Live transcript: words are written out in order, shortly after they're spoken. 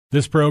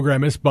This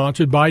program is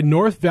sponsored by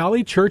North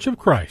Valley Church of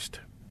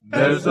Christ.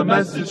 There's a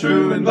message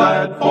true and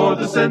glad for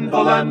the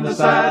sinful and the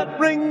sad.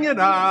 Ring it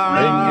out,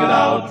 ring it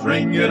out,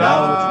 ring it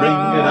out, ring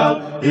it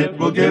out. It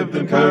will give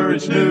them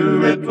courage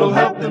new, it will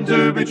help them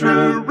to be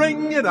true.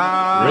 Ring it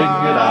out, ring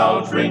it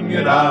out, ring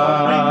it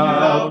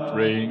out,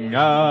 ring it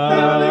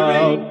out,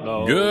 ring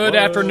out. Good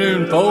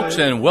afternoon, folks,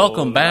 and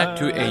welcome back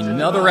to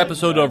another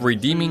episode of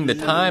Redeeming the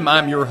Time.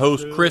 I'm your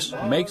host, Chris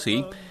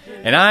Macy,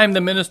 and I'm the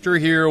minister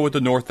here with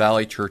the North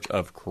Valley Church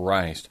of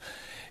Christ.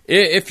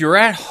 If you're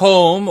at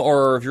home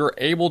or if you're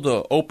able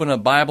to open a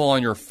Bible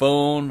on your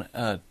phone,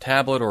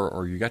 tablet,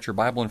 or you got your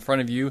Bible in front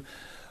of you,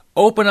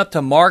 open up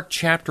to Mark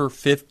chapter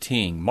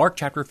 15. Mark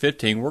chapter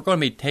 15, we're going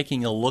to be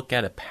taking a look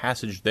at a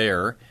passage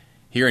there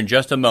here in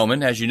just a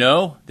moment. As you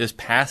know, this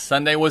past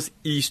Sunday was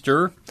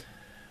Easter.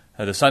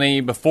 The Sunday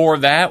before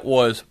that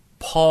was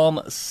Palm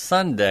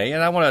Sunday,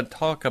 and I want to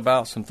talk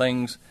about some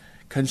things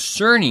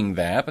concerning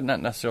that, but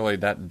not necessarily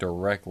that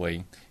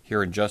directly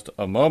here in just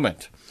a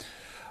moment.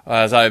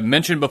 As I've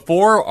mentioned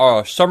before,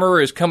 our summer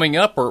is coming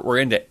up. We're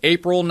into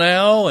April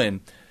now,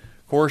 and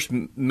of course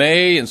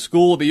May and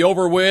school will be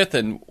over with,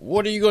 and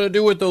what are you going to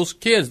do with those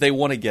kids? They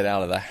want to get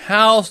out of the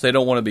house. They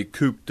don't want to be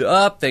cooped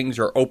up. Things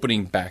are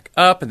opening back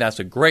up, and that's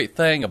a great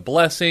thing, a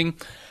blessing.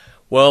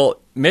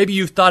 Well, maybe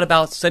you've thought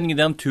about sending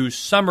them to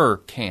summer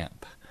camp.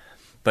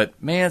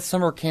 But, man,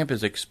 summer camp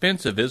is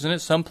expensive, isn't it?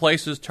 Some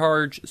places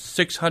charge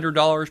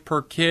 $600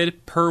 per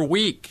kid per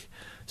week.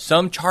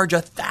 Some charge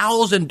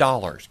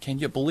 $1,000. Can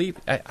you believe?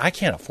 I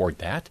can't afford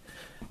that.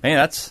 Man,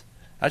 that's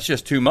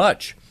just too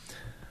much.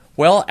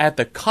 Well, at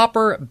the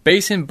Copper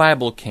Basin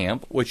Bible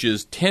Camp, which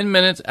is 10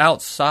 minutes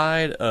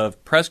outside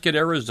of Prescott,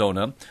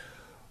 Arizona,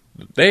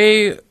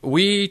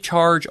 we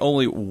charge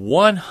only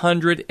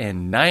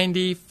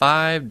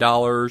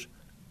 $195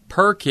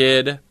 per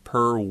kid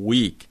per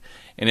week.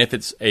 And if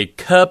it's a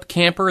cub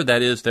camper,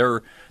 that is,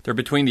 they're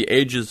between the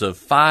ages of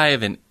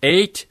 5 and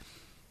 8,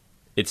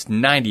 it's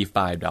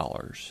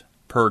 $95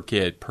 per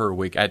kid per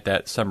week at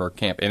that summer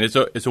camp. And it's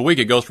a week.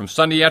 It goes from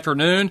Sunday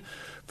afternoon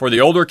for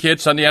the older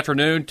kids, Sunday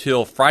afternoon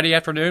till Friday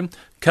afternoon.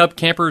 Cub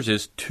campers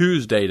is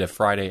Tuesday to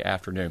Friday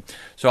afternoon.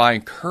 So I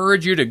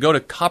encourage you to go to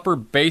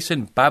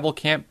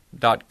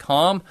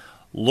copperbasinbiblecamp.com.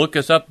 Look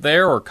us up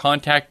there or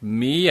contact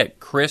me at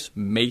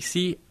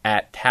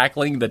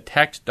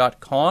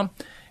chrismacy@tacklingthetext.com.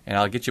 And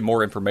I'll get you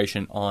more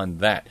information on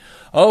that.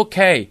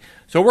 Okay,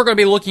 so we're going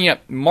to be looking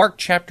at Mark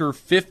chapter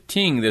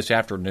 15 this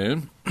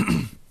afternoon.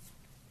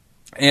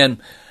 And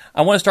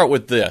I want to start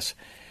with this.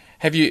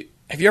 Have you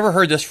ever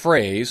heard this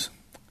phrase,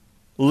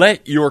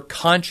 let your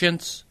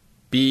conscience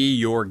be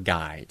your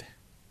guide?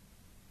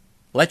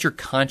 Let your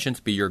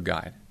conscience be your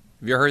guide.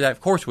 Have you ever heard that? Of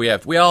course we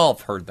have. We all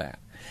have heard that.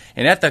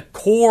 And at the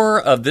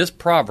core of this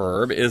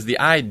proverb is the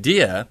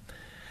idea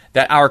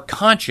that our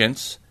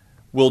conscience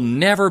will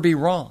never be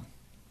wrong.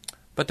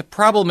 But the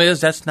problem is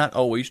that's not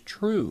always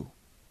true.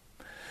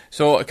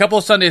 So a couple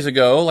of Sundays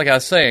ago, like I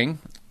was saying,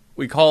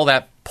 we call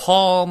that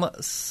Palm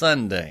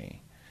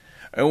Sunday.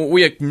 And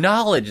we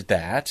acknowledge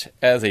that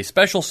as a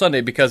special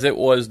Sunday because it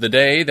was the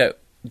day that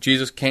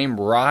Jesus came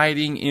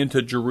riding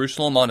into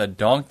Jerusalem on a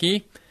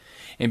donkey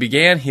and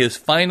began his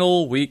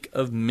final week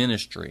of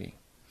ministry.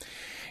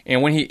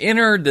 And when he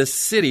entered the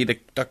city,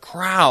 the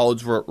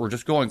crowds were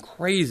just going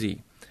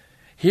crazy.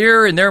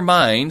 Here in their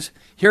minds,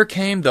 here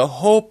came the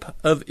hope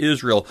of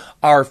Israel,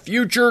 our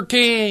future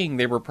king,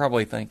 they were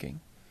probably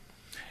thinking.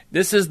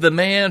 This is the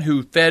man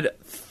who fed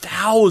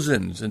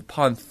thousands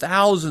upon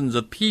thousands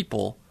of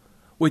people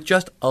with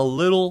just a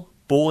little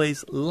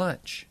boy's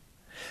lunch.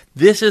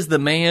 This is the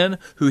man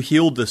who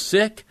healed the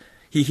sick,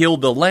 he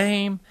healed the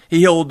lame, he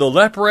healed the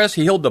leprous,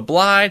 he healed the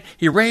blind,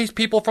 he raised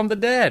people from the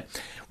dead.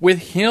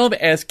 With him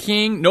as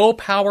king, no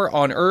power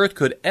on earth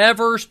could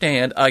ever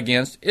stand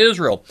against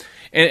Israel.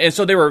 And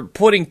so they were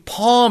putting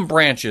palm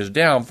branches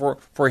down for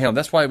him.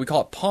 That's why we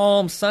call it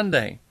Palm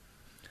Sunday.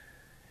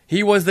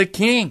 He was the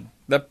king,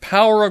 the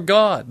power of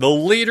God, the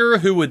leader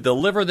who would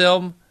deliver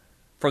them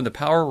from the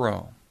power of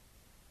Rome.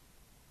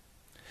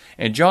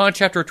 And John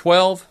chapter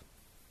 12,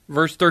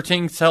 verse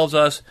 13 tells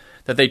us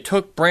that they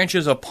took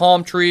branches of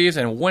palm trees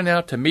and went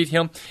out to meet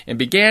him and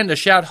began to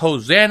shout,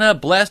 Hosanna,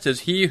 blessed is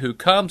he who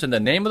comes in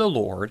the name of the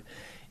Lord,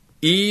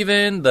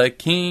 even the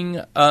King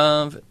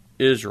of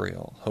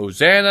Israel.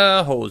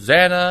 Hosanna,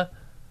 Hosanna,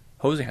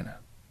 Hosanna.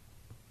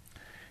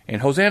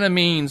 And Hosanna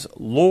means,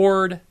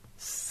 Lord,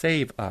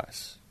 save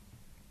us.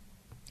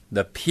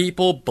 The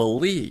people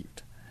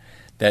believed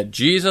that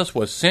Jesus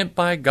was sent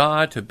by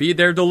God to be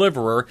their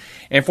deliverer,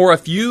 and for a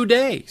few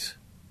days,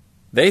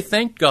 they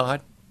thanked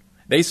God.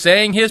 They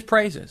sang his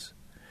praises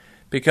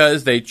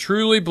because they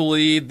truly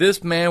believed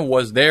this man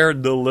was their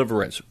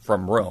deliverance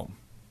from Rome.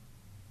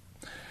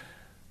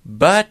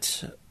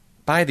 But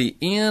by the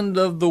end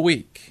of the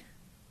week,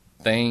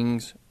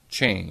 things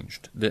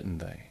changed, didn't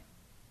they?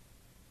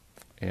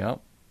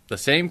 Yep. The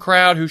same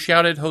crowd who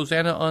shouted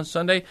Hosanna on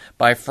Sunday,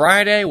 by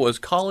Friday was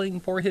calling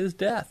for his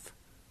death.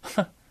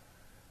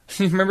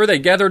 Remember, they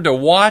gathered to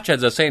watch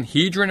as the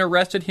Sanhedrin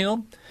arrested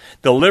him,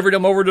 delivered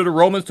him over to the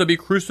Romans to be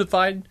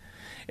crucified.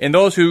 And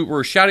those who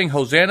were shouting,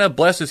 Hosanna,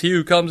 blessed is he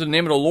who comes in the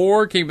name of the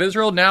Lord, King of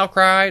Israel, now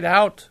cried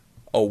out,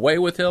 away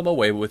with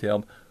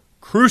him,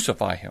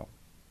 crucify him.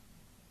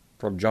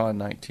 From John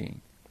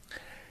 19.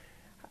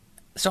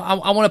 So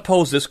I want to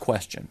pose this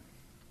question.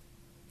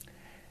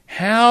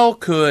 How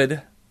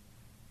could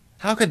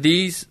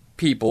these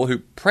people who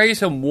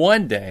praise him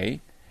one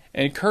day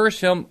and curse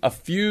him a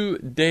few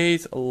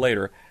days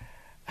later,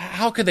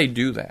 how could they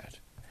do that?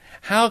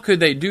 How could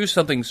they do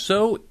something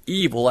so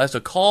evil as to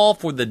call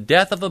for the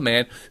death of a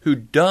man who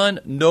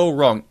done no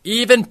wrong?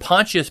 Even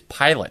Pontius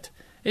Pilate,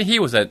 he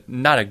was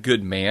not a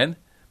good man,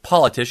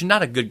 politician,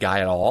 not a good guy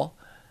at all.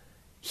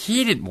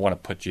 He didn't want to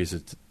put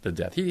Jesus to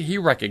death. He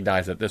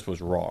recognized that this was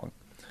wrong.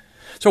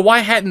 So why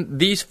hadn't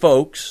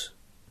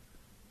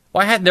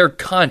their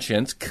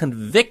conscience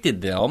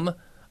convicted them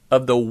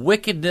of the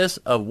wickedness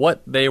of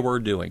what they were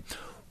doing?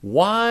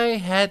 Why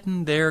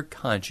hadn't their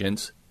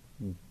conscience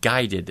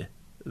guided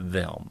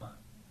them?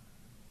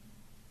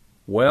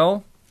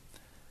 Well,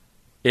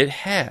 it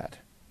had.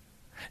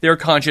 Their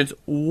conscience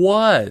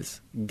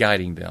was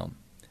guiding them.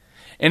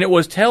 And it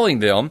was telling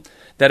them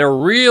that a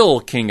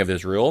real king of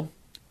Israel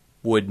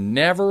would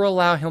never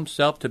allow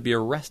himself to be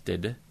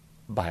arrested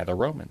by the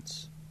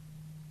Romans.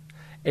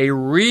 A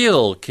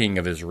real king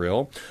of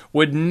Israel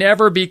would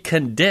never be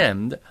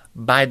condemned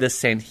by the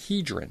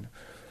Sanhedrin.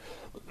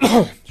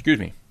 Excuse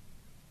me.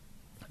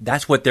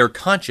 That's what their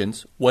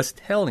conscience was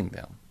telling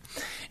them.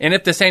 And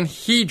if the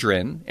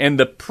Sanhedrin and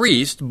the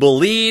priest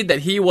believed that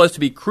he was to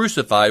be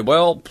crucified,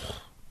 well,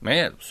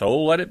 man, so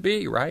let it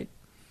be, right?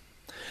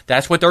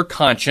 That's what their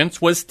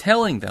conscience was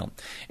telling them.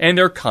 And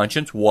their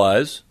conscience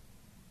was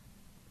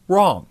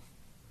wrong.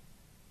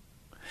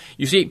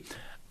 You see,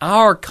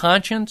 our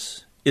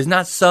conscience is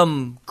not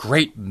some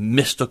great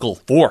mystical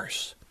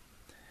force.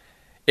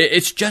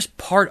 It's just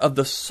part of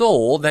the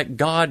soul that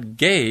God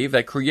gave,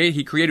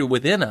 He created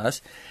within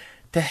us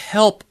to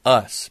help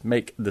us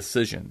make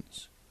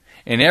decisions.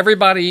 And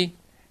everybody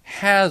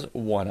has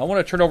one. I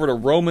want to turn over to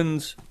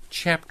Romans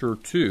chapter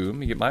 2. Let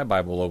me get my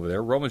Bible over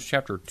there. Romans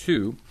chapter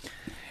 2.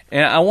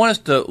 And I want us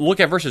to look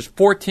at verses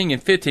 14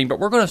 and 15, but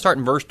we're going to start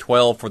in verse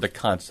 12 for the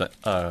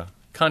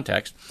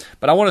context.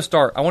 But I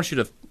want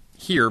you to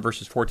hear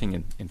verses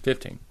 14 and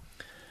 15.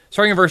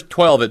 Starting in verse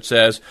 12, it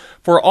says,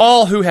 For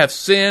all who have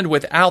sinned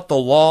without the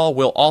law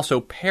will also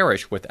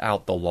perish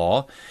without the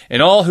law, and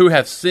all who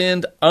have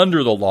sinned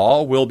under the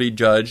law will be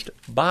judged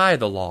by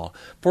the law.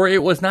 For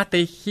it was not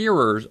the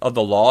hearers of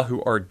the law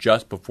who are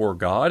just before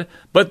God,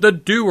 but the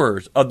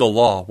doers of the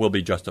law will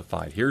be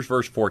justified. Here's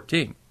verse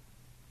 14.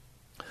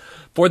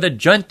 For the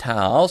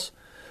Gentiles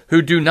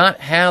who do not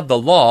have the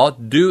law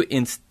do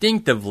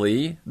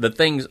instinctively the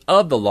things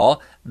of the law.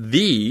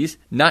 These,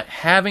 not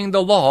having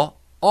the law,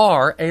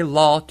 are a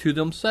law to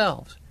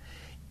themselves,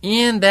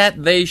 in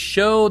that they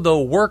show the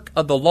work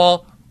of the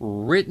law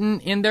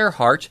written in their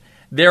hearts,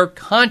 their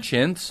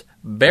conscience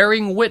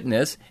bearing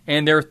witness,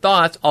 and their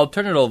thoughts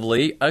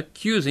alternatively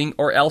accusing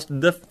or else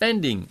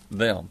defending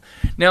them.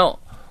 Now,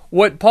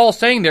 what Paul's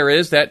saying there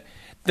is that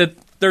there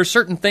are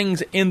certain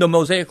things in the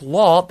Mosaic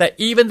law that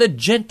even the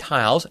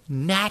Gentiles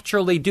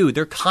naturally do.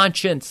 Their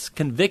conscience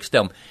convicts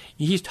them.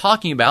 He's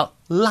talking about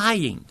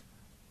lying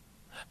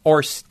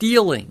or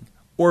stealing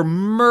or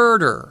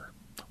murder.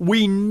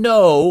 We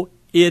know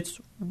it's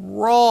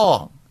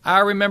wrong. I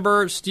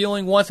remember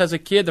stealing once as a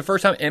kid the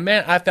first time, and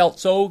man, I felt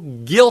so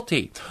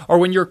guilty. Or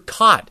when you're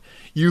caught,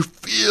 you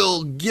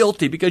feel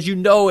guilty because you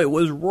know it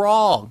was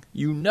wrong.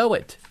 You know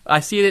it. I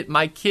see it in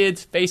my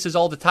kids' faces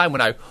all the time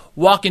when I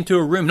walk into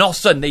a room, and all of a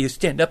sudden they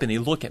stand up and they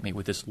look at me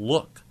with this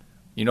look.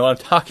 You know what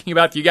I'm talking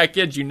about? If you got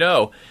kids, you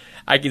know.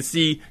 I can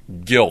see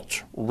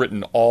guilt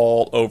written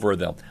all over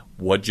them.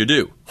 What'd you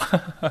do?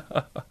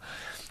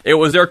 It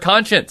was their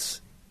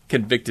conscience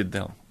convicted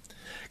them.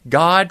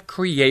 God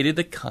created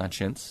the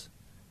conscience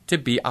to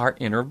be our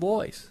inner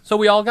voice. So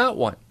we all got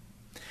one.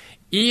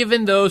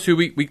 Even those who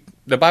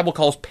the Bible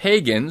calls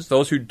pagans,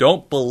 those who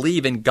don't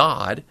believe in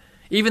God,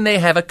 even they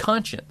have a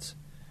conscience.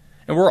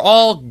 And we're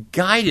all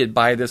guided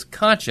by this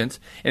conscience,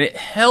 and it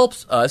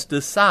helps us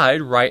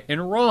decide right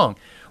and wrong.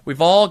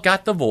 We've all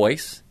got the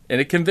voice,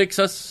 and it convicts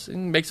us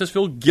and makes us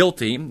feel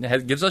guilty.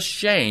 It gives us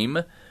shame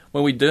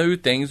when we do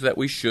things that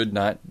we should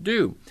not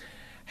do.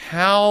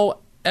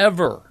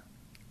 However,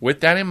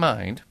 with that in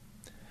mind,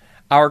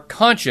 our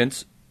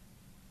conscience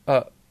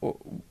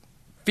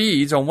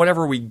feeds on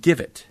whatever we give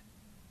it.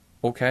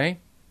 Okay?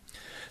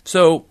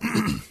 So,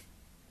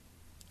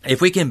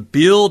 if we can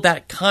build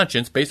that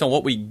conscience based on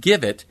what we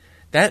give it,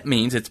 that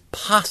means it's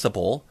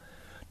possible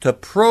to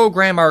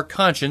program our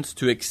conscience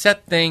to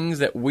accept things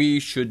that we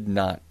should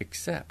not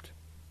accept.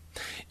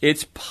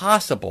 It's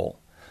possible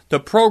to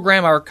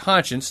program our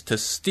conscience to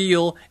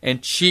steal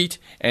and cheat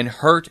and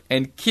hurt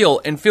and kill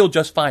and feel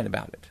just fine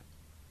about it.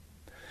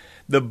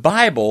 The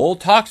Bible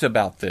talks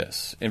about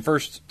this. In 1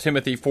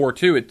 Timothy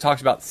 4:2, it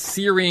talks about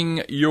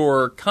searing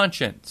your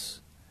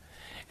conscience.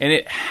 And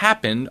it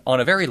happened on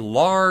a very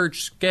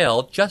large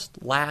scale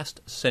just last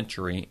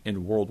century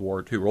in World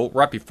War II,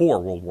 right before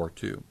World War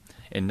II,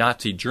 in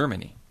Nazi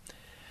Germany.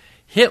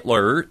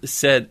 Hitler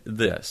said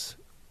this,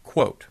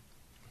 quote,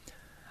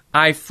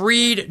 "I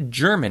freed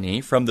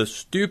Germany from the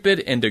stupid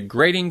and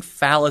degrading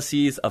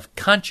fallacies of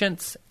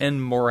conscience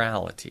and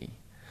morality.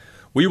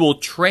 We will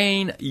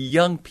train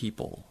young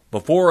people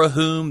before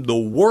whom the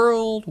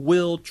world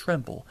will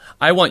tremble.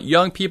 I want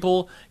young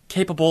people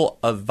capable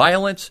of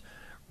violence,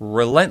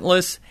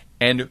 relentless,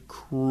 and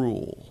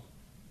cruel."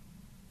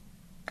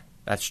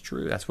 That's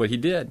true. That's what he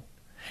did.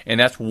 And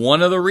that's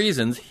one of the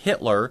reasons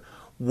Hitler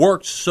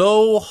worked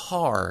so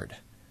hard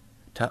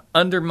to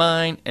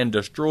undermine and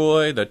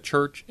destroy the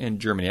church in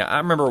Germany. I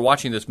remember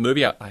watching this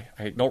movie.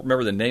 I don't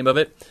remember the name of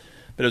it,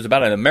 but it was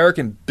about an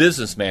American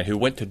businessman who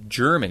went to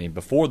Germany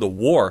before the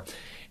war,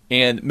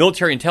 and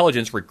military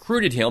intelligence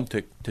recruited him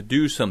to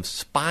do some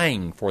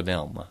spying for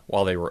them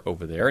while they were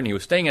over there. And he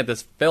was staying at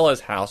this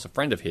fella's house, a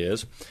friend of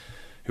his,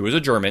 who was a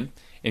German,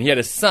 and he had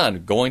a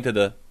son going to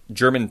the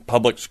German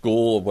public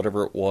school or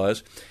whatever it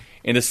was,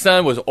 and the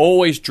son was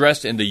always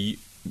dressed in the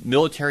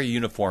military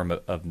uniform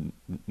of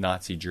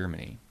Nazi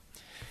Germany.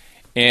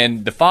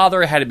 And the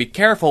father had to be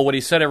careful what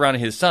he said around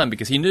his son,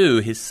 because he knew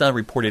his son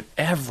reported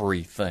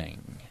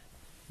everything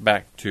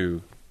back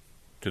to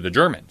the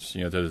Germans,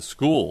 to the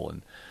school.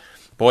 And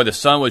boy, the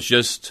son was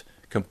just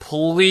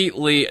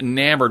completely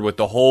enamored with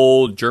the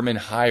whole German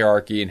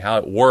hierarchy and how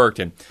it worked.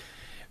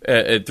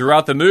 And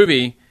throughout the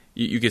movie,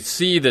 you could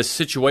see the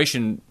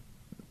situation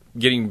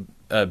getting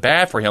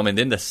bad for him. And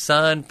then the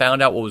son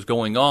found out what was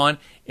going on,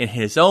 and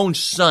his own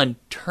son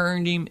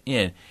turned him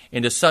in.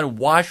 And the son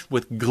watched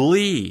with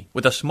glee,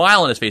 with a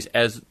smile on his face,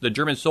 as the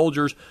German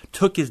soldiers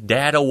took his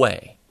dad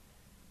away.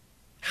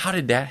 How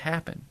did that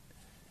happen?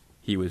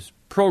 He was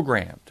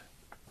programmed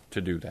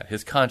to do that.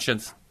 His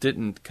conscience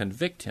didn't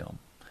convict him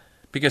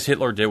because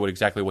Hitler did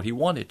exactly what he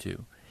wanted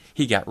to.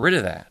 He got rid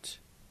of that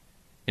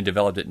and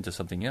developed it into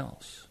something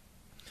else.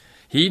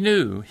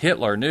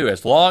 Hitler knew,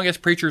 as long as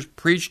preachers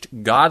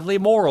preached godly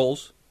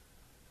morals,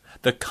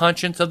 the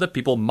conscience of the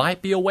people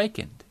might be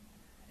awakened,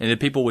 and the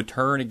people would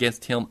turn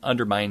against him,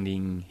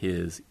 undermining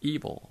his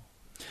evil.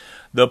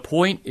 The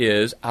point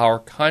is, our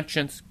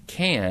conscience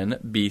can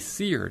be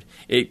seared.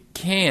 It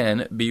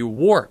can be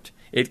warped.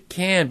 It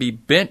can be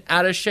bent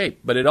out of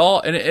shape. But it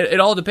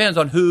all depends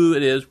on who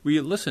it is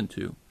we listen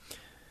to.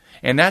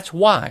 And that's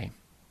why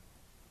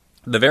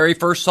the very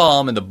first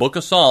psalm in the book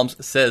of Psalms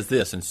says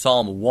this in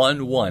Psalm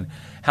 1:1,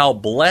 "How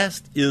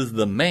blessed is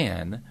the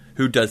man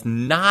who does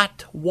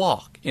not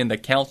walk in the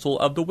counsel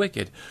of the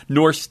wicked,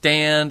 nor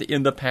stand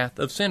in the path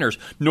of sinners,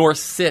 nor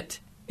sit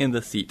in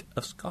the seat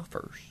of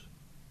scoffers."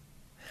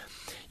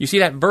 You see,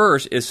 that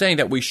verse is saying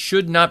that we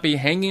should not be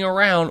hanging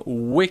around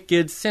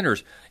wicked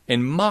sinners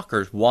and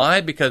mockers.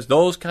 Why? Because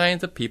those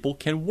kinds of people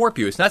can warp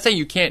you. It's not saying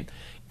you can't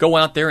go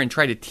out there and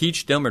try to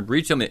teach them and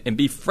reach them and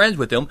be friends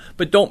with them,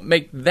 but don't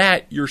make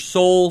that your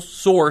sole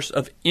source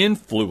of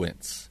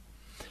influence.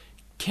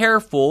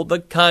 Careful the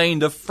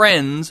kind of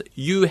friends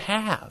you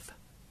have.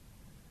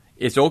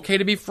 It's okay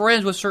to be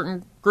friends with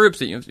certain groups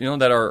that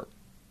that are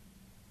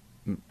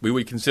we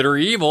would consider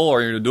evil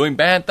or doing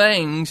bad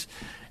things.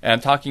 And I'm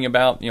talking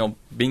about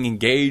being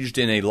engaged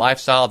in a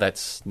lifestyle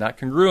that's not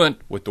congruent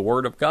with the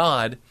Word of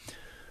God.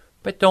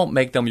 But don't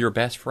make them your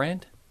best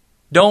friend.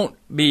 Don't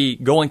be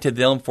going to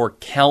them for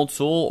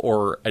counsel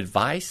or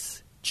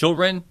advice.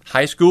 Children,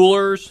 high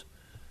schoolers,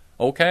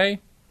 okay?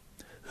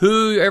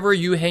 Whoever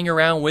you hang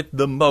around with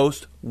the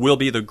most will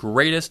be the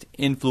greatest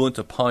influence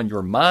upon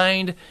your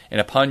mind and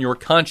upon your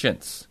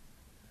conscience.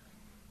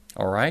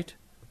 All right?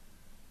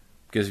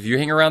 Because if you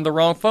hang around the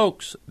wrong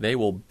folks, they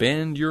will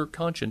bend your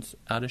conscience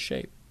out of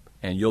shape.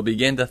 And you'll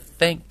begin to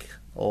think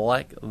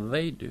like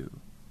they do.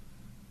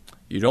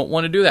 You don't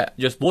want to do that.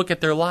 Just look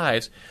at their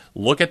lives,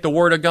 look at the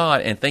Word of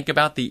God, and think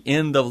about the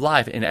end of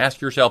life and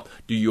ask yourself,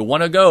 do you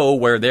want to go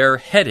where they're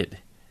headed?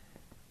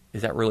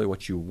 Is that really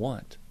what you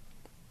want?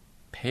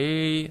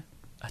 Pay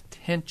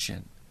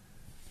attention.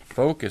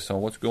 Focus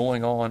on what's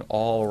going on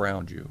all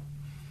around you.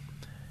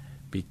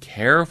 Be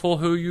careful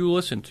who you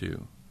listen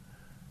to,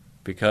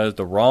 because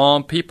the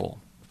wrong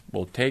people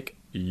will take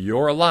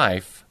your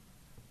life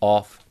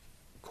off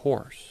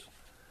course.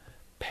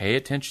 Pay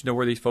attention to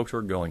where these folks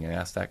are going and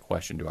ask that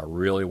question, do I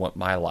really want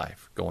my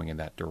life going in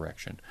that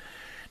direction?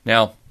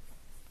 Now,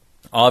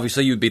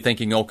 obviously you'd be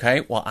thinking,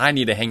 okay, well, I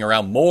need to hang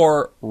around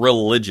more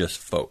religious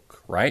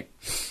folk, right?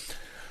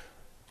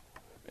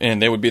 And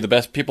they would be the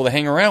best people to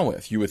hang around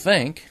with, you would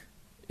think,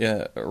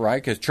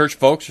 right? Because church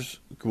folks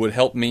would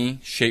help me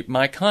shape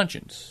my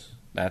conscience.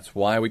 That's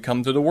why we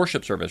come to the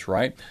worship service,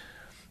 right?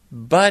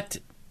 But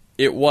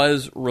it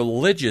was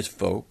religious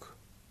folk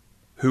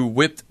who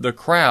whipped the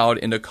crowd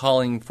into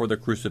calling for the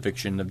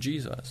crucifixion of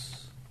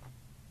Jesus.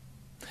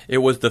 It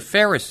was the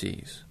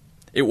Pharisees,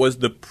 it was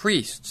the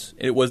priests,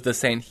 it was the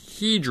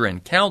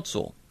Sanhedrin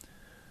council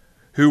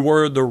who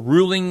were the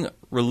ruling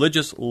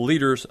religious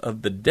leaders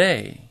of the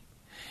day.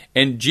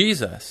 And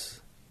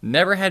Jesus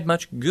never had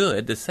much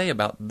good to say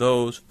about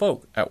those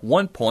folk. At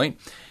one point,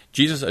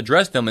 Jesus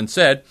addressed them and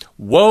said,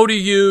 "Woe to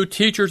you,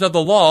 teachers of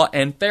the law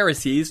and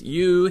Pharisees,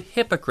 you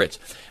hypocrites."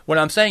 What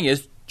I'm saying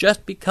is,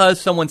 just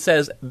because someone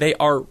says they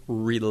are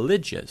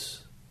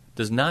religious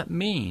does not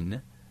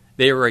mean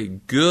They are a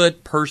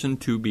good person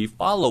to be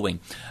following.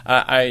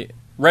 I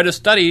read a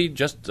study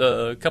just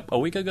a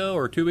week ago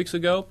or 2 weeks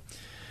ago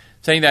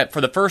saying that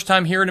for the first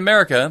time here in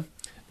America,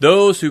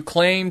 those who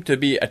claim to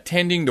be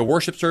attending the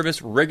worship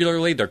service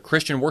regularly, the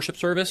Christian worship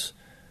service,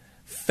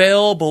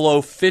 fell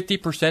below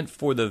 50%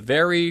 for the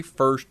very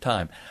first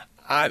time.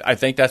 I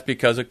think that's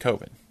because of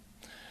COVID.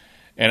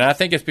 And I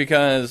think it's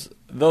because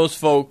those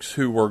folks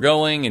who were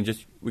going and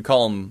just, we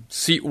call them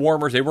seat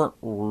warmers, they weren't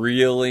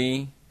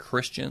really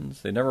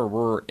Christians. They never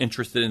were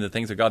interested in the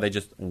things of God. They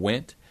just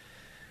went.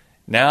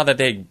 Now that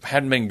they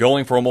hadn't been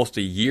going for almost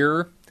a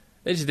year,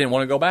 they just didn't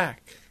want to go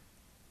back.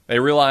 They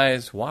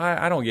realized, why?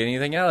 I don't get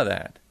anything out of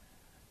that.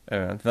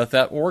 That's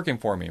not working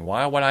for me.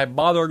 Why would I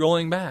bother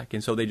going back?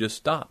 And so they just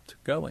stopped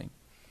going.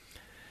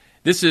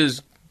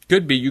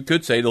 You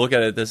could say, to look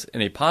at this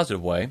in a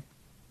positive way,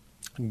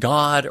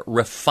 God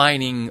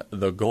refining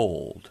the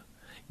gold,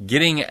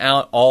 getting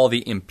out all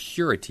the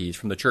impurities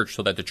from the church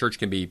so that the church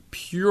can be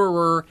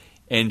purer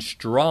and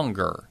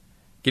stronger,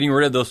 getting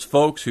rid of those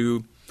folks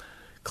who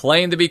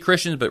claim to be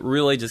Christians, but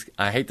really just,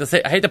 I hate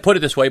to put it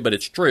this way, but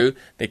it's true,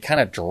 they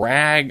kind of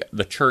drag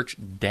the church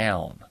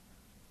down,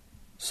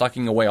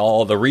 sucking away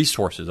all the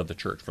resources of the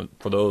church from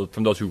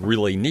those who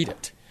really need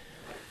it.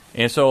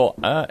 And so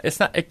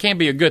it can't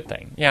be a good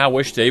thing. Yeah, I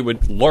wish they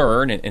would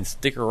learn and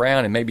stick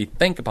around and maybe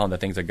think upon the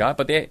things of God,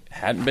 but they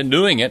hadn't been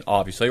doing it,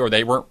 obviously, or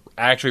they weren't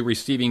actually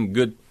receiving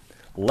good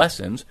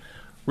lessons.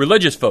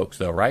 Religious folks,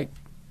 though, right?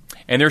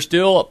 And there's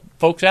still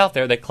folks out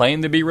there that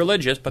claim to be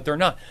religious, but they're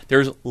not.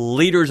 There's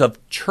leaders of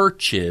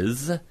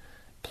churches,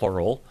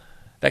 plural,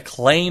 that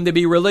claim to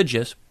be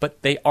religious,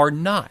 but they are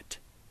not.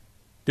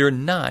 They're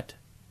not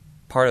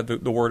part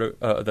of the word,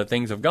 the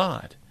things of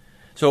God.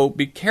 So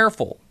be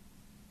careful.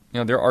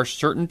 There are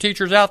certain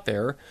teachers out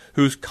there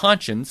whose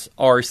conscience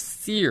are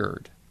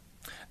seared.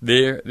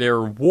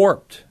 They're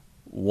warped.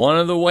 One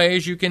of the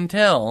ways you can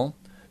tell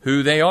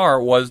who they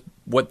are was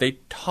what they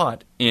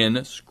taught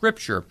in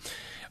Scripture.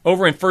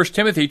 Over in 1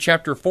 Timothy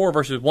chapter 4,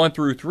 verses 1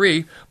 through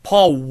 3,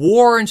 Paul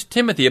warns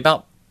Timothy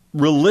about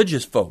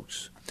religious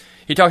folks.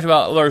 He talks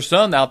about there's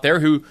some out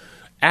there who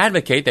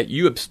advocate that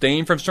you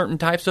abstain from certain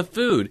types of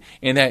food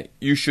and that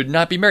you should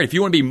not be married. If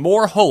you want to be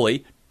more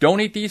holy,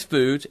 don't eat these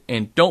foods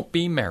and don't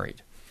be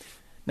married.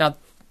 Now,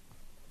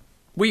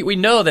 we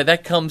know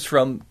that comes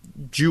from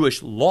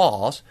Jewish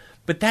laws,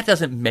 but that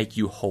doesn't make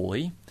you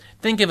holy.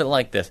 Think of it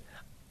like this.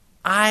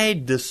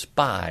 I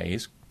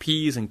despise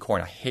peas and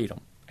corn. I hate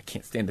them. I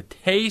can't stand the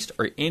taste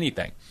or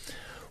anything.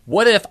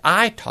 What if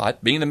I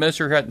taught, being the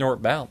minister here at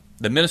North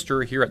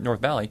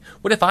Valley,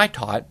 what if I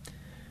taught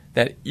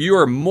that you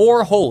are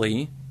more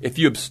holy if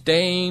you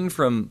abstain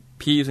from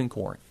peas and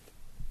corn?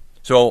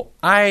 So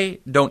I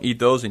don't eat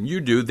those and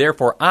you do,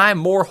 therefore I'm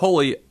more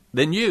holy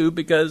than you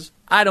because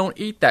I don't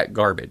eat that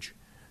garbage.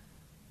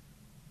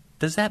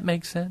 Does that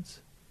make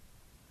sense?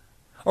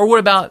 Or what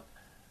about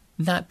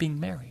not being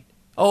married?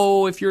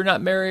 Oh, if you're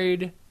not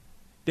married,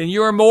 then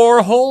you're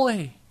more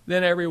holy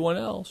than everyone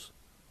else.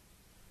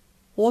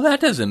 Well,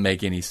 that doesn't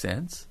make any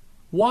sense.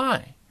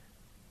 Why?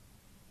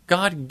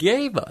 God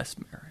gave us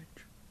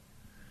marriage.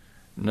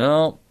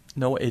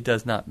 No, it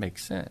does not make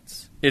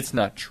sense. It's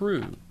not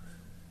true.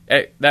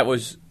 That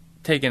was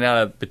taken out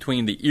of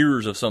between the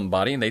ears of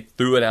somebody, and they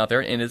threw it out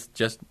there, and it's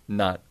just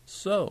not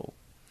so.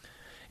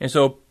 And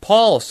so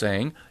Paul's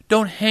saying,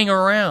 don't hang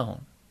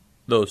around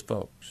those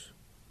folks.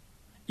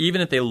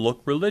 Even if they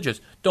look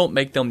religious, don't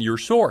make them your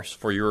source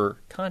for your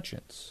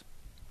conscience.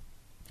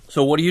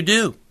 So what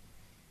do?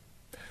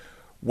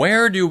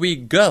 Where do we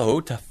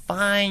go to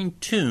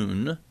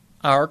fine-tune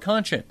our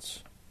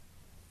conscience?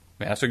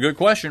 That's a good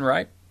question,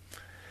 right?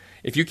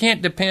 If you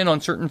can't depend on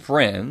certain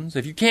friends,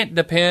 if you can't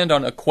depend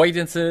on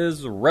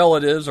acquaintances,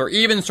 relatives, or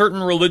even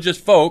certain religious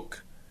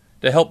folk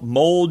to help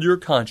mold your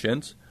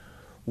conscience,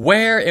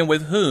 where and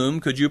with whom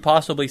could you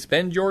possibly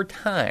spend your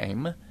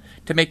time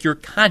to make your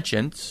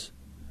conscience,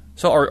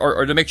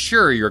 or to make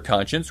sure your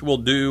conscience will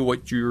do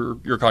what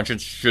your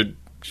conscience should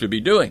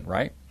be doing,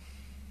 right?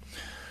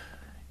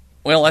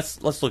 Well,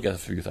 let's look at a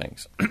few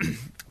things.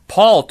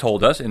 Paul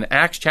told us in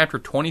Acts chapter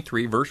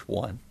 23, verse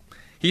 1,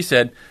 he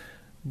said,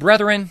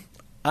 "Brethren,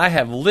 I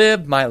have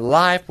lived my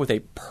life with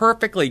a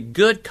perfectly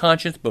good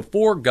conscience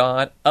before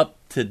God up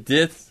to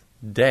this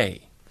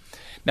day."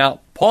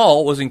 Now,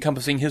 Paul was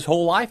encompassing his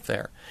whole life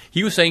there.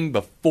 He was saying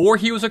before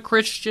he was a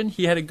Christian,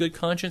 he had a good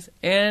conscience,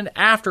 and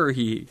after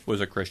he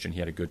was a Christian, he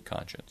had a good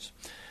conscience.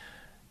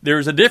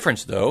 There's a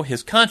difference, though.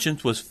 His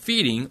conscience was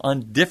feeding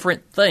on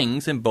different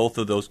things in both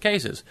of those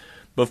cases.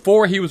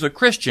 Before he was a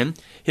Christian,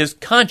 his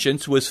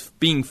conscience was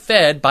being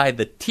fed by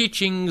the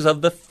teachings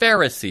of the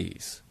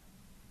Pharisees.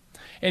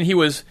 And he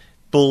was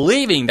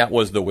believing that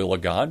was the will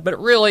of God, but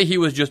really he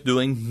was just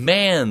doing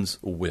man's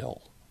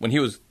will. When he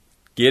was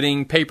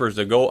getting papers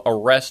to go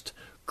arrest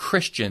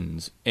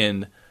Christians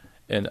in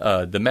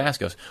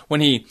Damascus, when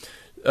he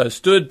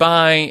stood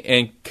by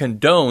and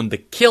condoned the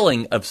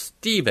killing of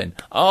Stephen.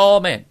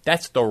 Oh man,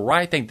 that's the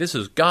right thing. This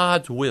is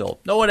God's will.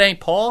 No, it ain't,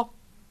 Paul.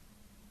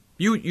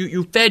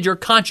 You fed your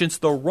conscience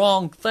the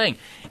wrong thing.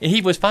 And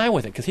he was fine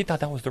with it because he thought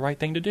that was the right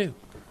thing to do.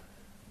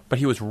 But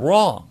he was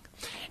wrong.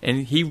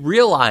 And he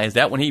realized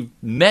that when he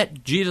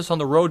met Jesus on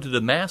the road to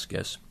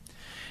Damascus.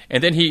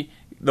 And then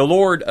the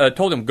Lord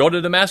told him, go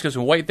to Damascus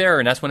and wait there.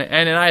 And that's when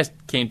Ananias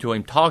came to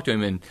him, talked to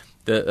him, and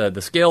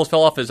the scales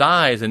fell off his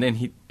eyes. And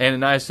then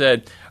Ananias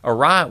said,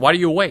 "Arise, why do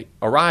you wait?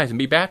 Arise and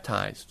be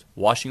baptized,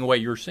 washing away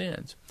your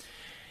sins."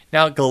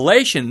 Now,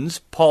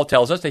 Galatians, Paul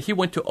tells us that he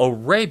went to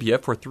Arabia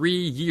for 3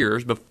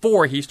 years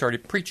before he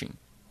started preaching.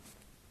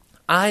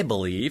 I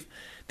believe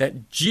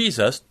that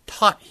Jesus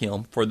taught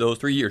him for those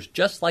 3 years,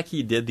 just like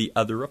he did the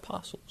other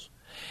apostles.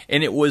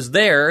 And it was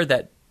there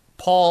that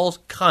Paul's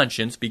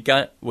conscience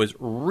was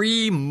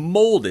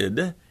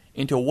remolded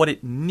into what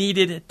it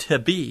needed to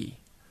be.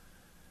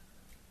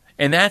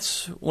 And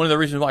that's one of the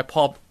reasons why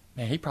Paul,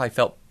 he probably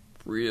felt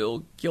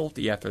real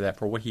guilty after that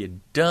for what he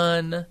had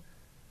done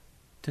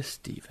to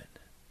Stephen.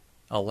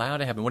 Allowed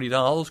to happen. What he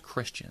done to all those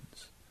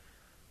Christians.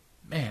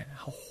 Man,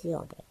 how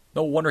horrible.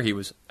 No wonder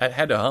it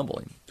had to humble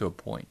him to a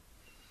point.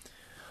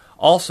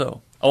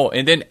 Also,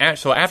 and then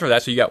so after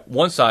that, so you got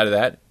one side of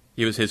that,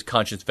 it was his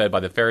conscience fed by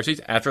the Pharisees.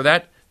 After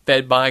that,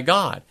 fed by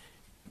God.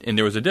 And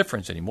there was a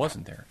difference in him,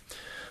 wasn't there?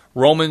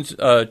 Romans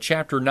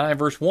chapter 9,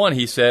 verse 1,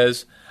 he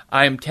says,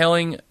 I am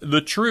telling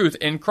the truth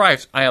in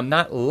Christ. I am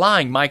not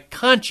lying. My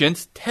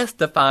conscience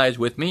testifies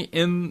with me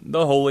in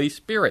the Holy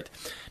Spirit.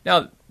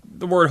 Now,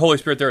 the word Holy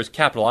Spirit there is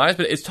capitalized,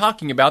 but it's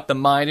talking about the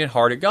mind and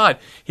heart of God.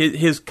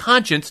 His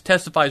conscience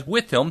testifies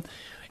with him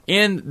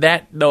in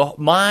that the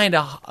mind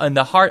and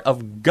the heart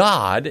of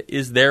God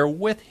is there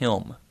with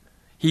him.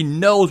 He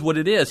knows what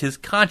it is. His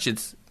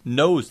conscience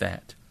knows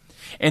that.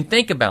 And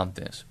think about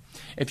this.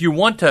 If you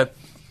want to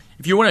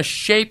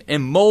shape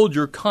and mold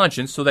your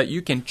conscience so that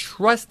you can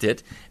trust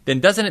it, then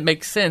doesn't it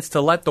make sense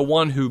to let the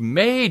one who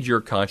made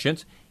your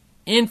conscience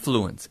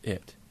influence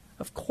it?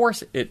 Of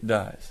course it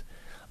does.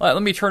 All right,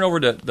 let me turn over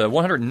to the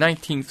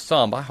 119th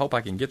Psalm. I hope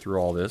I can get through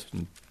all this,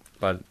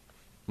 but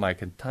my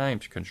time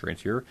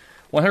constraints here.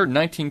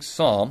 119th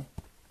Psalm,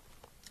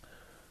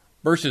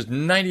 verses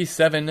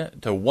 97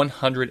 to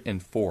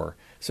 104,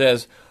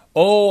 says,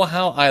 Oh,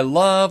 how I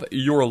love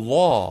your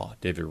law,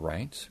 David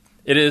writes.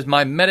 It is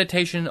my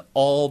meditation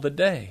all the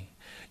day.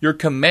 Your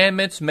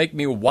commandments make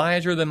me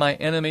wiser than my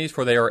enemies,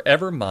 for they are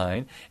ever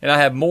mine, and I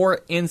have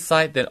more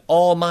insight than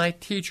all my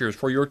teachers,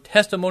 for your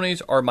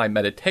testimonies are my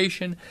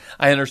meditation.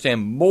 I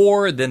understand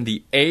more than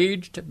the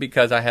aged,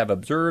 because I have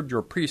observed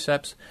your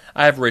precepts.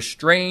 I have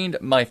restrained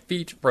my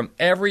feet from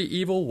every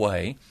evil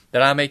way,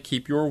 that I may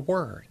keep your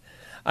word.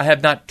 I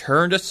have not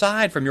turned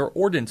aside from your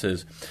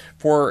ordinances,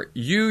 for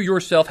you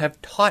yourself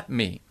have taught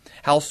me.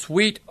 How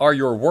sweet are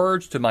your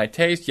words to my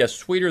taste, yes,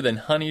 sweeter than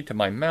honey to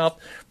my mouth.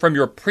 From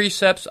your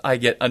precepts I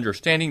get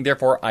understanding,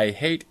 therefore I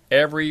hate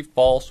every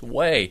false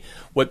way.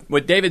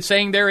 What David's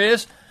saying there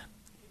is,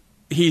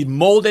 he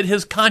molded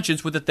his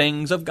conscience with the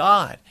things of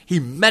God. He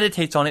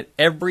meditates on it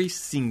every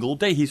single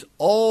day. He's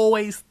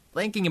always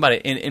thinking about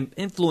it and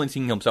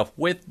influencing himself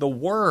with the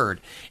Word.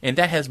 And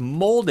that has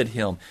molded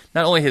him,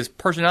 not only his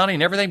personality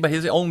and everything, but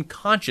his own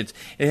conscience.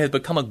 It has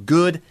become a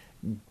good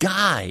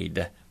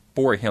guide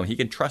for him. He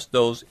can trust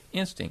those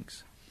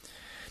instincts.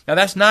 Now,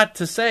 that's not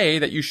to say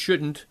that you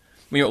shouldn't,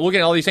 look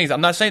at all these things. I'm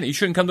not saying that you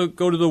shouldn't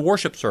go to the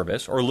worship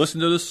service or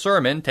listen to the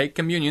sermon, take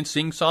communion,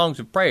 sing songs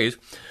of praise.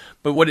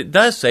 But what it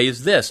does say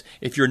is this: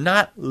 if you're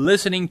not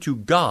listening to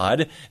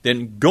God,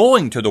 then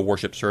going to the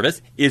worship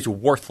service is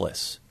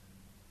worthless.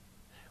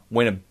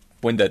 When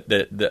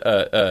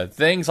the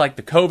things like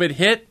the COVID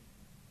hit,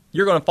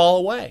 you're going to fall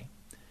away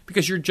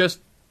because you're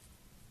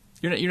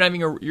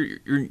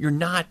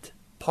not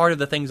part of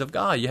the things of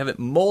God. You haven't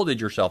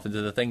molded yourself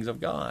into the things of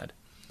God.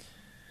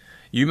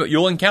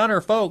 You'll encounter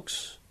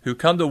folks who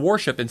come to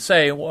worship and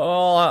say,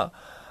 well,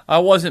 I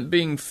wasn't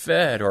being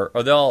fed, or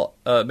they'll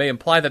may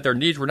imply that their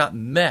needs were not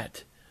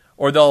met,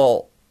 or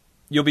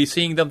you'll be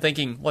seeing them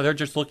thinking, well, they're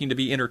just looking to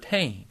be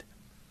entertained.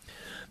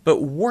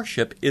 But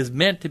worship is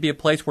meant to be a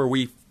place where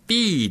we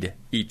feed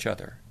each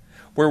other,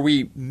 where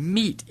we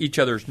meet each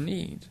other's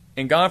needs.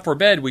 And God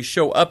forbid we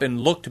show up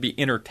and look to be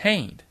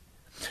entertained.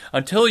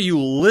 Until you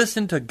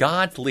listen to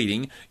God's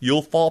leading,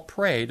 you'll fall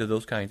prey to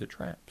those kinds of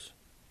traps.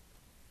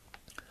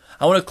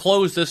 I want to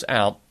close this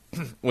out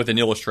with an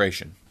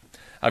illustration.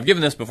 I've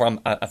given this before,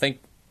 I think,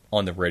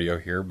 on the radio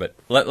here, but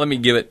let me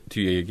give it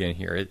to you again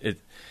here.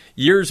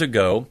 Years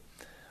ago,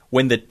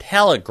 when the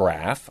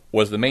telegraph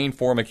was the main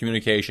form of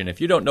communication, if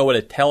you don't know what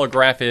a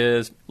telegraph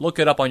is, look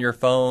it up on your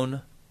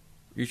phone.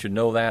 You should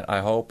know that, I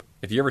hope.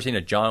 If you've ever seen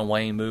a John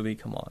Wayne movie,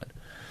 come on.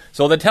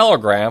 So the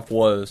telegraph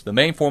was the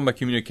main form of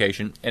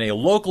communication, and a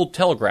local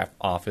telegraph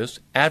office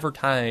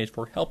advertised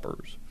for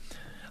helpers.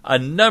 A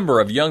number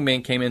of young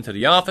men came into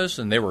the office,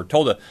 and they were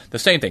told the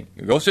same thing.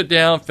 Go sit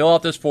down, fill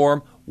out this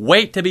form,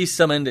 wait to be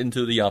summoned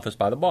into the office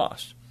by the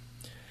boss.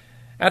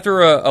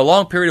 After a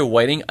long period of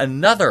waiting,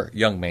 another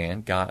young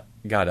man got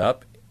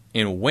up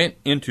and went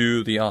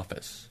into the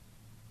office.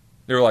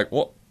 They were like,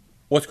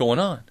 what's going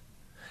on?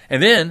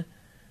 And then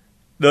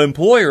the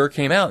employer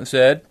came out and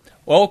said,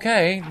 well,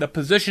 okay, the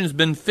position's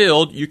been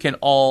filled. You can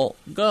all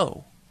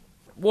go.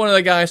 One of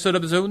the guys stood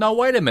up and said, no,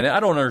 wait a minute. I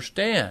don't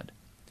understand.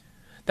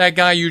 That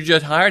guy you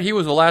just hired, he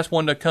was the last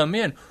one to come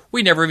in.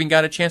 We never even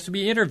got a chance to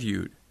be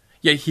interviewed.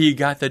 Yet he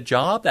got the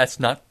job? That's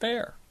not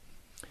fair.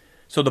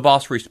 So the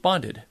boss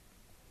responded,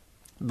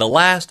 the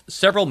last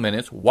several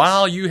minutes,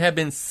 while you have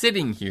been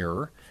sitting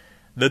here,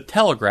 the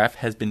telegraph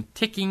has been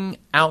ticking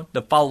out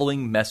the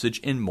following message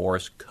in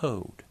Morse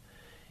code.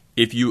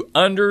 If you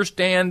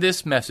understand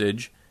this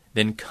message,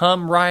 then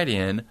come right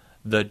in.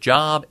 The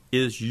job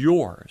is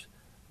yours.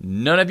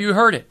 None of you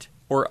heard it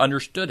or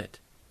understood it.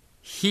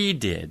 He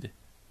did.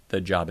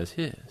 The job is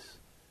his.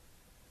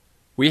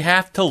 We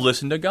have to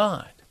listen to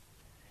God.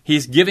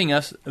 He's giving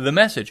us the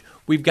message.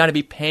 We've got to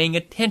be paying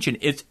attention.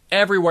 It's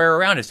everywhere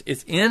around us.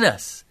 It's in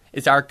us.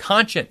 It's our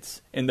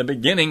conscience. In the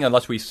beginning,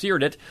 unless we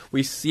seared it,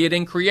 we see it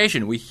in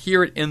creation. We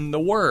hear it in the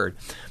Word.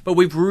 But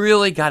we've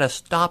really got to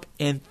stop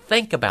and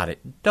think about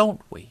it,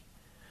 don't we?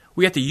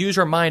 We have to use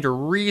our mind to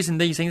reason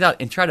these things out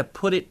and try to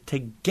put it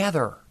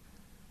together.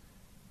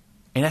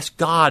 And that's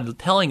God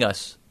telling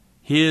us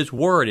His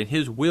Word and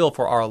His will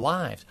for our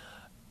lives.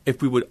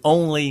 If we would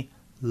only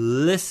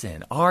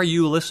listen. Are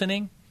you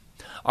listening?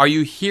 Are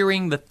you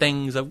hearing the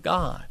things of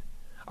God?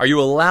 Are you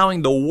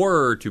allowing the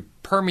Word to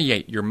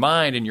permeate your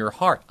mind and your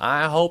heart?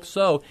 I hope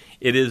so.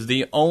 It is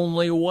the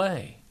only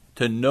way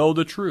to know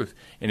the truth.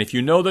 And if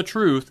you know the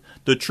truth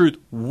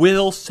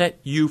will set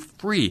you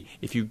free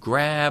if you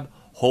grab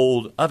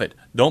hold of it.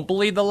 Don't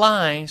believe the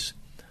lies.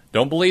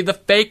 Don't believe the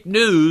fake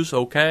news,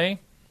 okay?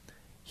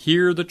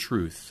 Hear the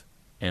truth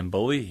and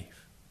believe.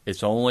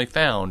 It's only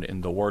found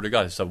in the Word of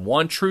God. It's the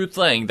one true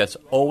thing that's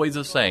always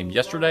the same.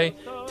 Yesterday,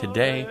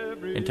 today,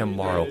 and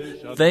tomorrow.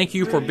 Thank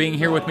you for being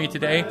here with me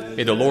today.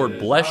 May the Lord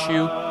bless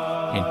you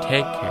and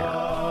take care.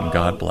 And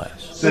God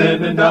bless.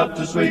 Sin and doubt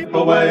to sweep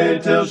away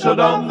till shall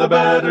dawn the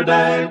better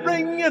day.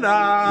 Ring it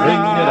out, ring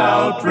it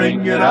out,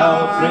 ring it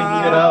out,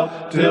 ring it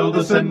out, till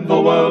the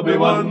sinful world be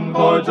won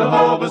for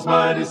Jehovah's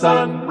mighty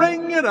Son.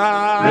 Ring it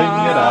out, ring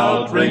it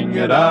out, ring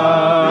it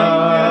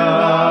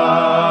out.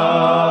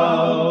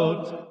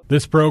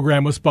 This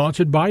program was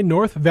sponsored by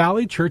North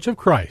Valley Church of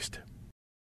Christ.